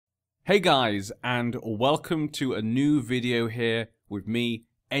Hey guys, and welcome to a new video here with me,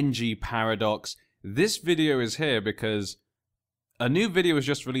 NG Paradox. This video is here because a new video was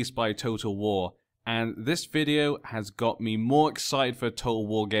just released by Total War, and this video has got me more excited for a Total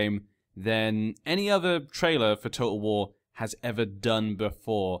War game than any other trailer for Total War has ever done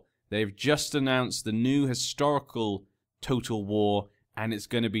before. They've just announced the new historical Total War, and it's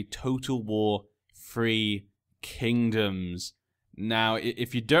going to be Total War Three Kingdoms. Now,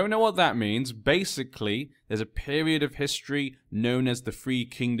 if you don't know what that means, basically, there's a period of history known as the Three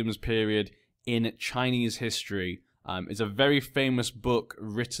Kingdoms period in Chinese history. It's a very famous book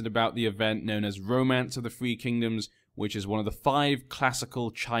written about the event known as Romance of the Three Kingdoms, which is one of the 5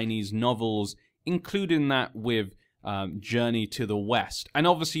 classical Chinese novels, including that with Journey to the West. And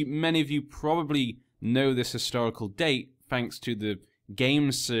obviously, many of you probably know this historical date thanks to the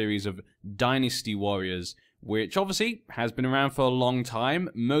game series of Dynasty Warriors, which obviously has been around for a long time.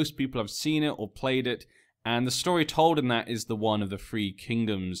 Most people have seen it or played it, and the story told in that is the one of the Three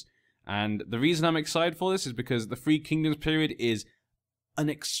Kingdoms. And the reason I'm excited for this is because the Three Kingdoms period is an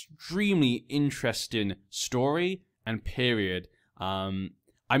extremely interesting story and period.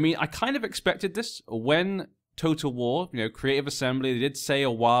 I mean, I kind of expected this when Total War, Creative Assembly, they did say a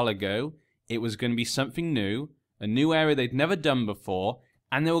while ago it was going to be something new, a new area they'd never done before,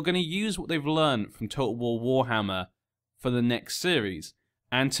 and they were going to use what they've learned from Total War Warhammer for the next series.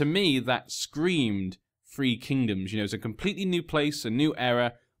 And to me, that screamed Three Kingdoms. It's a completely new place, a new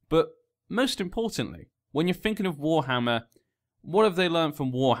era. But most importantly, when you're thinking of Warhammer, what have they learned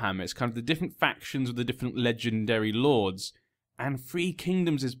from Warhammer? It's kind of the different factions with the different legendary lords. And Three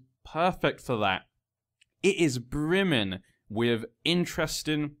Kingdoms is perfect for that. It is brimming with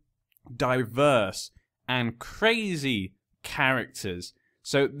interesting, diverse, and crazy characters.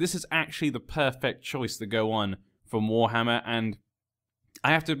 So this is actually the perfect choice to go on from Warhammer, and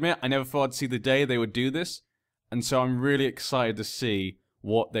I have to admit, I never thought I'd see the day they would do this, and so I'm really excited to see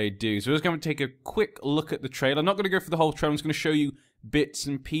what they do. So we're just going to take a quick look at the trailer. I'm not going to go through the whole trailer, I'm just going to show you bits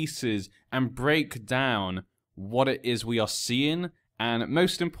and pieces and break down what it is we are seeing, and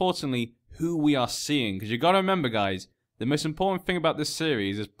most importantly, who we are seeing. Because you got to remember, guys, the most important thing about this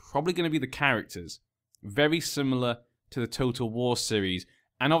series is probably going to be the characters. Very similar to the Total War series.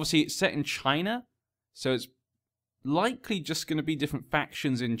 And obviously it's set in China, so it's likely just going to be different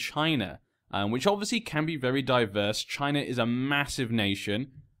factions in China, which obviously can be very diverse. China is a massive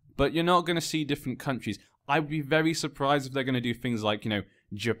nation, but you're not going to see different countries. I'd be very surprised if they're going to do things like,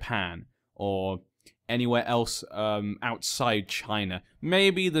 Japan or anywhere else outside China.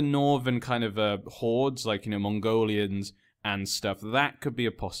 Maybe the northern kind of hordes, like, Mongolians and stuff. That could be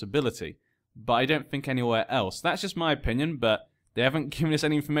a possibility. But I don't think anywhere else. That's just my opinion, but they haven't given us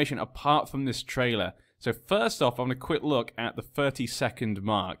any information apart from this trailer. So first off, I'm going to quick look at the 30-second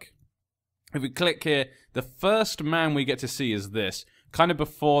mark. If we click here, the first man we get to see is this. Kind of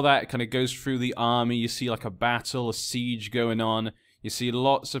before that, it kind of goes through the army. You see like a battle, a siege going on. You see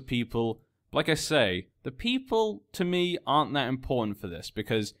lots of people. Like I say, the people, to me, aren't that important for this.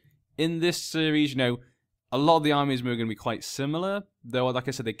 Because in this series, a lot of the armies are going to be quite similar, though, like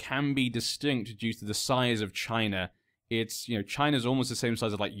I said, they can be distinct due to the size of China. It's, China's almost the same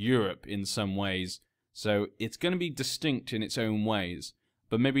size as, like, Europe in some ways, so it's going to be distinct in its own ways,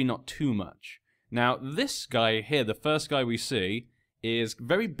 but maybe not too much. Now, this guy here, the first guy we see, is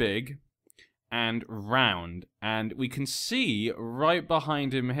very big and round, and we can see right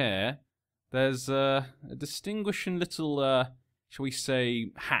behind him here, there's a distinguishing little, shall we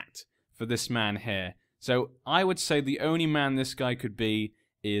say, hat for this man here. So I would say the only man this guy could be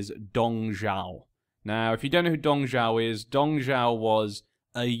is Dong Zhao. Now, if you don't know who Dong Zhao is, Dong Zhao was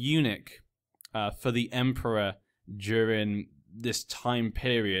a eunuch for the emperor during this time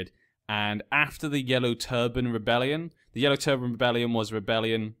period. And after the Yellow Turban Rebellion, the Yellow Turban Rebellion was a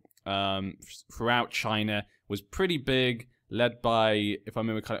rebellion throughout China, was pretty big, led by, if I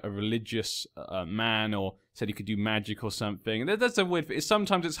remember, kind of a religious man, or said he could do magic or something. That's a weird.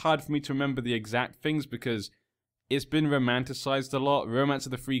 Sometimes it's hard for me to remember the exact things because it's been romanticized a lot. Romance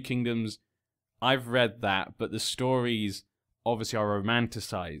of the Three Kingdoms, I've read that, but the stories obviously are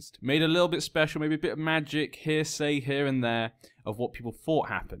romanticized, made a little bit special, maybe a bit of magic, hearsay here and there of what people thought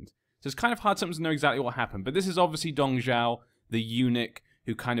happened. So it's kind of hard sometimes to know exactly what happened. But this is obviously Dong Zhao, the eunuch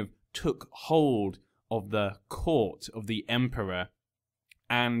who kind of took hold of the court of the emperor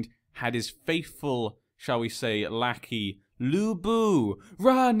and had his faithful, shall we say, lackey, Lu Bu.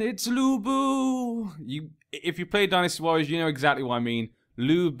 Run, it's Lu Bu! If you play Dynasty Warriors, you know exactly what I mean.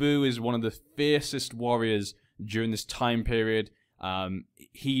 Lu Bu is one of the fiercest warriors during this time period.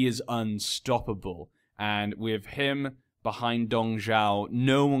 He is unstoppable. And with him, behind Dong Zhao.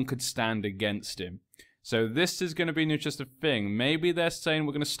 No one could stand against him. So this is going to be an interesting thing. Maybe they're saying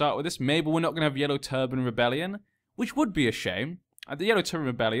we're going to start with this. Maybe we're not going to have Yellow Turban Rebellion, which would be a shame. The Yellow Turban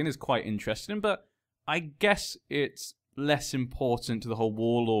Rebellion is quite interesting, but I guess it's less important to the whole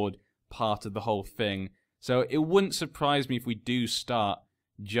warlord part of the whole thing. So it wouldn't surprise me if we do start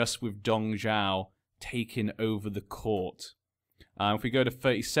just with Dong Zhao taking over the court. If we go to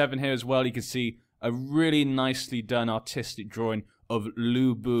 37 here as well, you can see a really nicely done artistic drawing of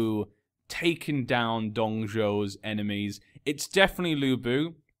Lu Bu taking down Dong Zhou's enemies. It's definitely Lu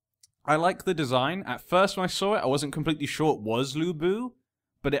Bu. I like the design. At first when I saw it, I wasn't completely sure it was Lu Bu,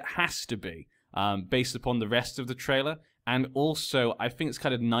 but it has to be, based upon the rest of the trailer. And also, I think it's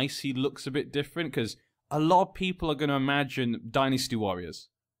kind of nice he looks a bit different, because a lot of people are going to imagine Dynasty Warriors.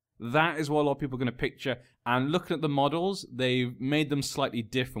 That is what a lot of people are going to picture. And looking at the models, they've made them slightly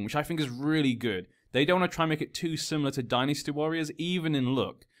different, which I think is really good. They don't want to try and make it too similar to Dynasty Warriors, even in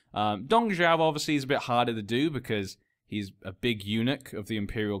look. Dong Zhao obviously is a bit harder to do because he's a big eunuch of the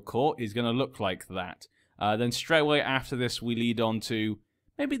Imperial Court. He's going to look like that. Then straight away after this, we lead on to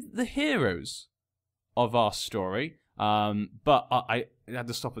maybe the heroes of our story. But I had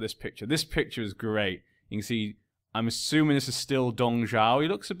to stop at this picture. This picture is great. You can see, I'm assuming this is still Dong Zhao. He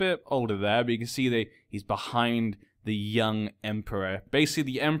looks a bit older there, but you can see that he's behind the young emperor. Basically,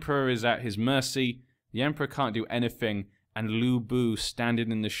 the emperor is at his mercy. The emperor can't do anything, and Lu Bu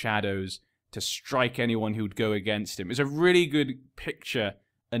standing in the shadows to strike anyone who would go against him. It's a really good picture,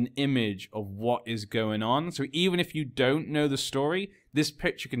 an image of what is going on. So even if you don't know the story, this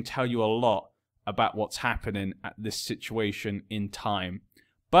picture can tell you a lot about what's happening at this situation in time.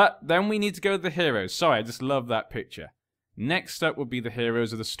 But then we need to go to the heroes. Sorry, I just love that picture. Next up would be the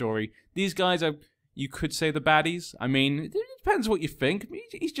heroes of the story. These guys are, you could say, the baddies. I mean, it depends what you think.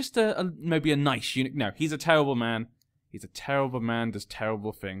 He's just maybe a nice eunuch. No, he's a terrible man. He's a terrible man, does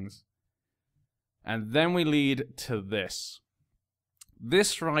terrible things. And then we lead to this.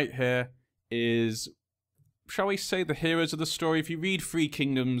 This right here is, shall we say, the heroes of the story. If you read Three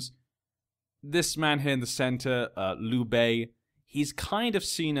Kingdoms, this man here in the center, Liu Bei, he's kind of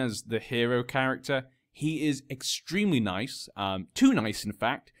seen as the hero character. He is extremely nice, too nice in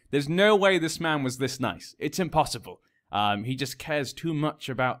fact. There's no way this man was this nice. It's impossible. He just cares too much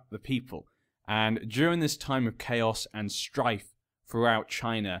about the people. And during this time of chaos and strife throughout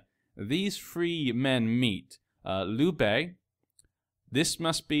China, these three men meet. Liu Bei, this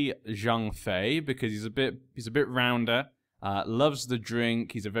must be Zhang Fei because he's a bit rounder, loves the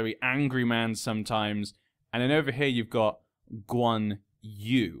drink, he's a very angry man sometimes. And then over here you've got Guan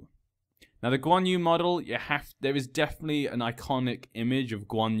Yu. Now the Guan Yu model, there is definitely an iconic image of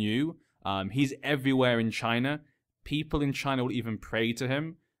Guan Yu. He's everywhere in China. People in China will even pray to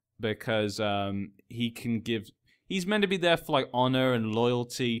him because he's meant to be there for like honor and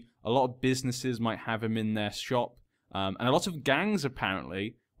loyalty. A lot of businesses might have him in their shop. And a lot of gangs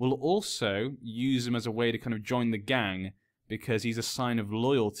apparently will also use him as a way to kind of join the gang because he's a sign of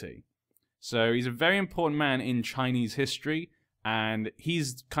loyalty. So he's a very important man in Chinese history. And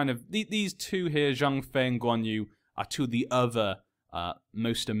he's kind of, these two here, Zhang Fei and Guan Yu, are two of the other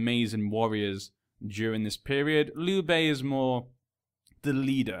most amazing warriors during this period. Liu Bei is more the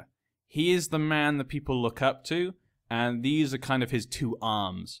leader. He is the man that people look up to, and these are kind of his two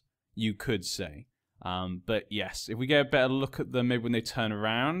arms, you could say. But yes, if we get a better look at them, maybe when they turn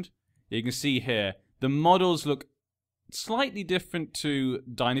around, you can see here, the models look slightly different to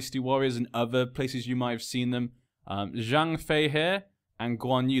Dynasty Warriors and other places you might have seen them. Zhang Fei here and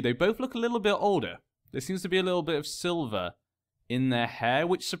Guan Yu, they both look a little bit older. There seems to be a little bit of silver in their hair,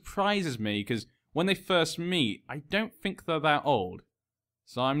 which surprises me because when they first meet, I don't think they're that old.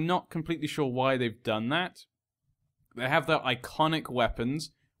 So I'm not completely sure why they've done that. They have their iconic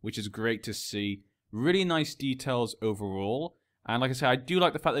weapons, which is great to see. Really nice details overall. And like I said, I do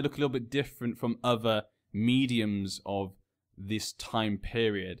like the fact they look a little bit different from other mediums of this time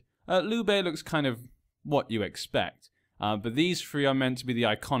period. Liu Bei looks kind of what you expect. But these three are meant to be the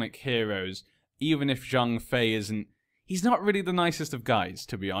iconic heroes, even if Zhang Fei isn't. He's not really the nicest of guys,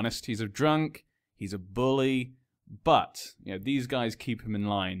 to be honest. He's a drunk, he's a bully, but you know, these guys keep him in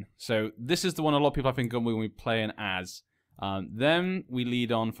line. So this is the one a lot of people I think of when we play an as. Then we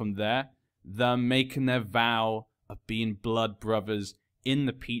lead on from there. Them making their vow of being blood brothers in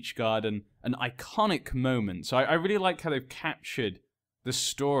the Peach Garden. An iconic moment. So I really like how they've captured the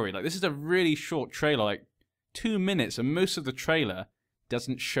story. Like, this is a really short trailer, like 2 minutes, and most of the trailer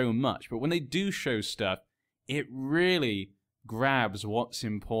doesn't show much. But when they do show stuff, it really grabs what's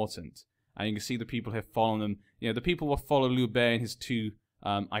important. And you can see the people here following them. You know, the people will follow Liu Bei and his two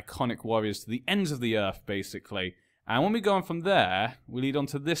iconic warriors to the ends of the earth, basically. And when we go on from there, we lead on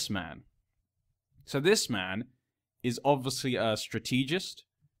to this man. So this man is obviously a strategist.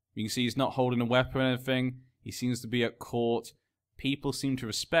 You can see he's not holding a weapon or anything. He seems to be at court. People seem to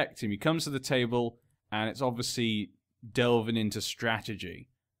respect him. He comes to the table, and it's obviously delving into strategy.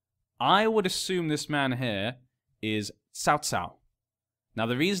 I would assume this man here is Cao Cao. Now,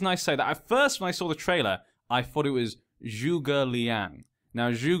 the reason I say that, at first when I saw the trailer, I thought it was Zhuge Liang.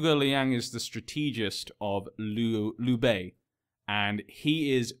 Now, Zhuge Liang is the strategist of Liu Bei, and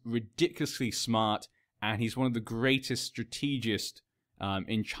he is ridiculously smart, and he's one of the greatest strategists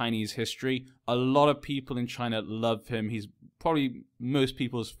in Chinese history. A lot of people in China love him. He's probably most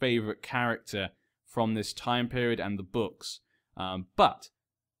people's favorite character from this time period and the books. But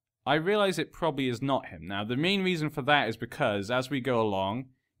I realize it probably is not him. Now, the main reason for that is because as we go along,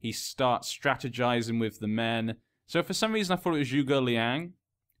 he starts strategizing with the men. So for some reason I thought it was Zhuge Liang,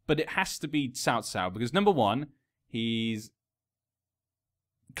 but it has to be Cao Cao, because number one, he's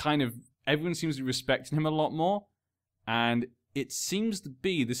kind of, everyone seems to be respecting him a lot more, and it seems to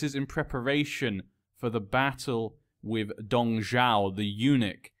be this is in preparation for the battle with Dong Zhao, the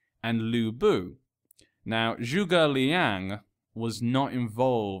eunuch, and Lu Bu. Now, Zhuge Liang was not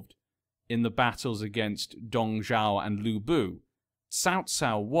involved in the battles against Dong Zhao and Lu Bu. Cao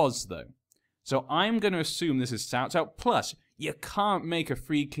Cao was, though. So I'm going to assume this is Cao Cao. Plus, you can't make a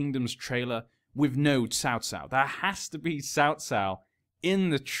Three Kingdoms trailer with no Cao Cao. There has to be Cao Cao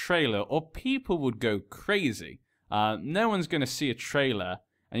in the trailer, or people would go crazy. No one's going to see a trailer,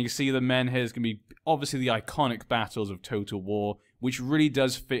 and you can see the men here is going to be obviously the iconic battles of Total War, which really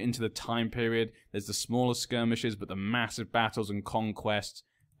does fit into the time period. There's the smaller skirmishes, but the massive battles and conquests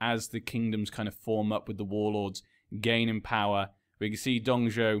as the kingdoms kind of form up with the warlords gaining power. We can see Dong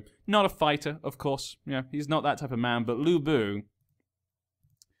Zhou, not a fighter, of course. Yeah, he's not that type of man, but Lu Bu,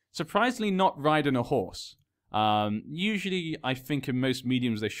 surprisingly not riding a horse. Usually, I think in most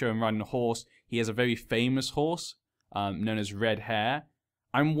mediums they show him riding a horse. He has a very famous horse, known as Red Hare.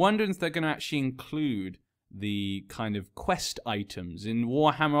 I'm wondering if they're going to actually include the kind of quest items. In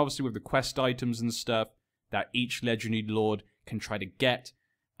Warhammer, obviously, with the quest items and stuff that each legendary lord can try to get.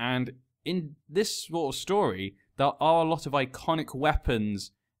 And in this sort of story, there are a lot of iconic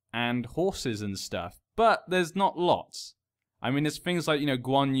weapons and horses and stuff, but there's not lots. I mean, there's things like, you know,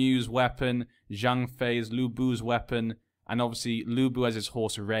 Guan Yu's weapon, Zhang Fei's, Lu Bu's weapon, and obviously Lu Bu has his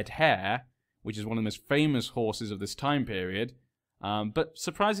horse Red Hare, which is one of the most famous horses of this time period. But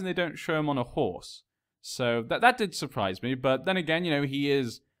surprisingly, they don't show him on a horse. So that did surprise me. But then again, you know, he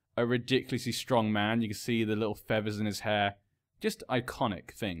is a ridiculously strong man. You can see the little feathers in his hair. Just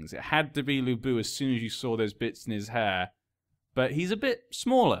iconic things. It had to be Lu Bu as soon as you saw those bits in his hair. But he's a bit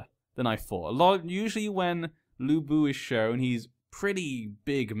smaller than I thought. Usually when Lu Bu is shown, he's pretty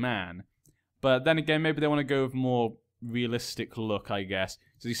big man. But then again, maybe they want to go with a more realistic look, I guess.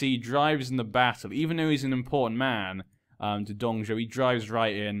 So you see, he drives in the battle. Even though he's an important man to Dong Zhou, he drives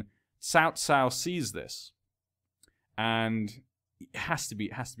right in. Cao Cao sees this. And it has to be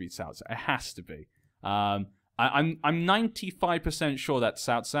Cao Cao. It has to be. I'm 95% sure that's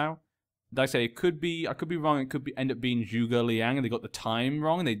Cao Cao. Like I say, I could be wrong. It could end up being Zhuge Liang, and they got the time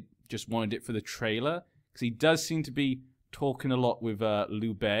wrong. They just wanted it for the trailer, because he does seem to be talking a lot with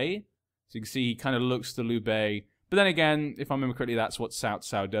Liu Bei. So you can see he kind of looks to Liu Bei. But then again, if I remember correctly, that's what Cao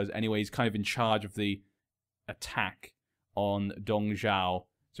Cao does. Anyway, he's kind of in charge of the attack on Dong Zhao.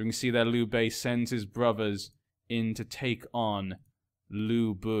 So we can see there Liu Bei sends his brothers in to take on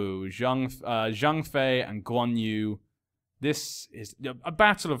Lu Bu, Zhang Fei, and Guan Yu. This is a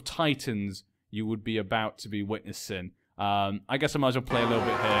battle of titans you would be about to be witnessing. I guess I might as well play a little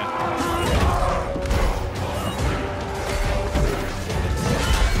bit here.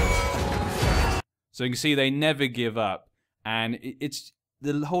 So you can see they never give up, and it's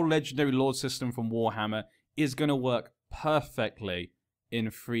the whole legendary lord system from Warhammer is going to work perfectly in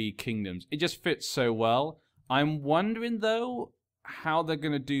Three Kingdoms. It just fits so well. I'm wondering though how they're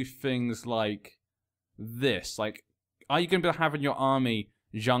going to do things like this. Like, are you going to be having your army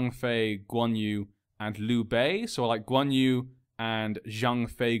Zhang Fei, Guan Yu, and Liu Bei? So like Guan Yu and Zhang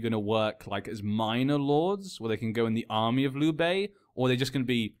Fei going to work like as minor lords, where they can go in the army of Liu Bei? Or are they just going to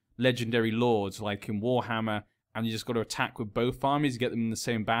be legendary lords like in Warhammer, and you just got to attack with both armies to get them in the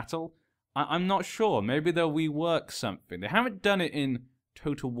same battle? I'm not sure. Maybe they'll rework something. They haven't done it in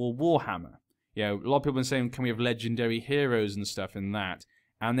Total War Warhammer. You know, a lot of people are saying, can we have legendary heroes and stuff in that?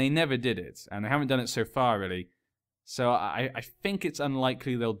 And they never did it. And they haven't done it so far, really. So I think it's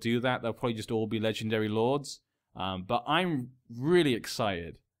unlikely they'll do that. They'll probably just all be legendary lords. But I'm really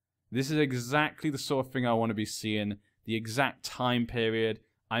excited. This is exactly the sort of thing I want to be seeing. The exact time period.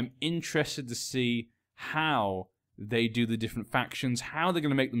 I'm interested to see how they do the different factions, how they're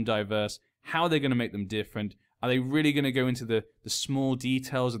going to make them diverse, how they're going to make them different. Are they really going to go into the small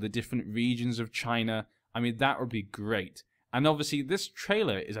details of the different regions of China? I mean, that would be great. And obviously, this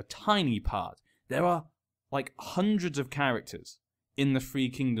trailer is a tiny part. There are like hundreds of characters in the Three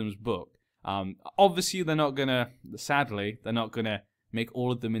Kingdoms book. Obviously, sadly, they're not going to make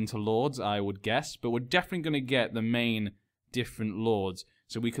all of them into lords, I would guess. But we're definitely going to get the main different lords.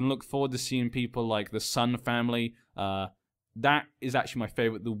 So we can look forward to seeing people like the Sun family. That is actually my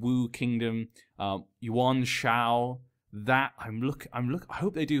favorite, the Wu Kingdom, Yuan Shao. That I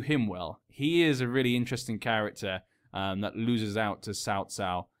hope they do him well. He is a really interesting character that loses out to Cao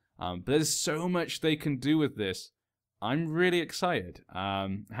Cao. But there's so much they can do with this. I'm really excited. I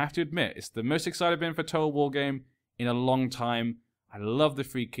have to admit, it's the most excited I've been for a Total War game in a long time. I love the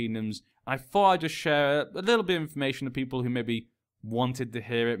Three Kingdoms. I thought I'd just share a little bit of information to people who maybe wanted to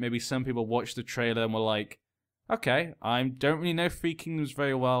hear it. Maybe some people watched the trailer and were like, okay, I don't really know Three Kingdoms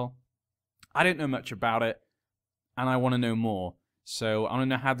very well. I don't know much about it, and I want to know more. So I want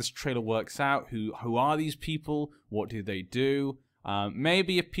to know how this trailer works out. Who are these people? What do they do?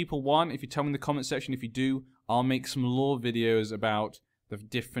 Maybe if people want, if you tell me in the comment section, if you do, I'll make some lore videos about the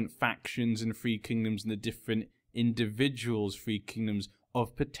different factions in Three Kingdoms and the different individuals, Three Kingdoms,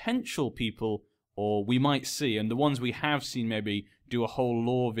 of potential people, or we might see, and the ones we have seen, maybe do a whole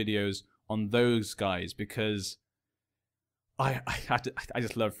lore videos on those guys, because I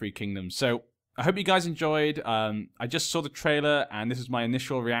just love Three Kingdoms. So I hope you guys enjoyed. I just saw the trailer, and this is my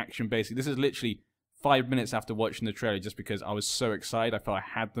initial reaction. Basically, this is literally 5 minutes after watching the trailer, just because I was so excited. I felt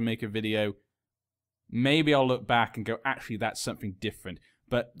I had to make a video. Maybe I'll look back and go, actually, that's something different.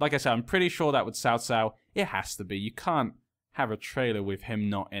 But like I said, I'm pretty sure that with Cao Cao, it has to be. You can't have a trailer with him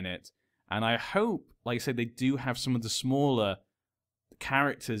not in it. And I hope, like I said, they do have some of the smaller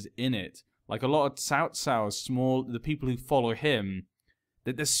characters in it. Like a lot of Cao Cao's the people who follow him,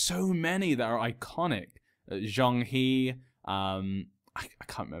 that there's so many that are iconic. Zhang He, I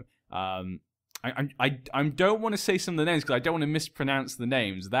can't remember. I don't want to say some of the names because I don't want to mispronounce the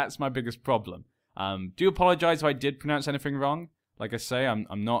names. That's my biggest problem. Do apologize if I did pronounce anything wrong. Like I say, I'm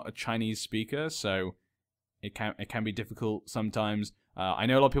not a Chinese speaker, so it can be difficult sometimes. I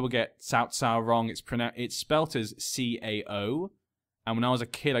know a lot of people get Cao Cao wrong. It's spelt as C-A-O, and when I was a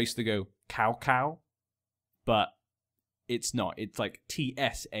kid, I used to go Cao Cao, but it's not. It's like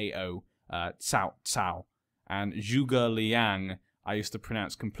T-S-A-O, Cao Cao. And Zhuge Liang, I used to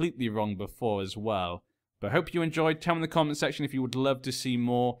pronounce completely wrong before as well. But I hope you enjoyed. Tell me in the comment section if you would love to see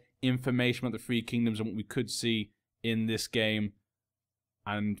more information about the Three Kingdoms and what we could see in this game.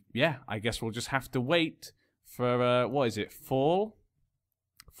 And yeah, I guess we'll just have to wait for, what is it, Fall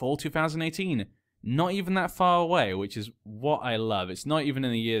 2018. Not even that far away, which is what I love. It's not even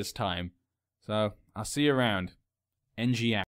in a year's time. So, I'll see you around. NG out.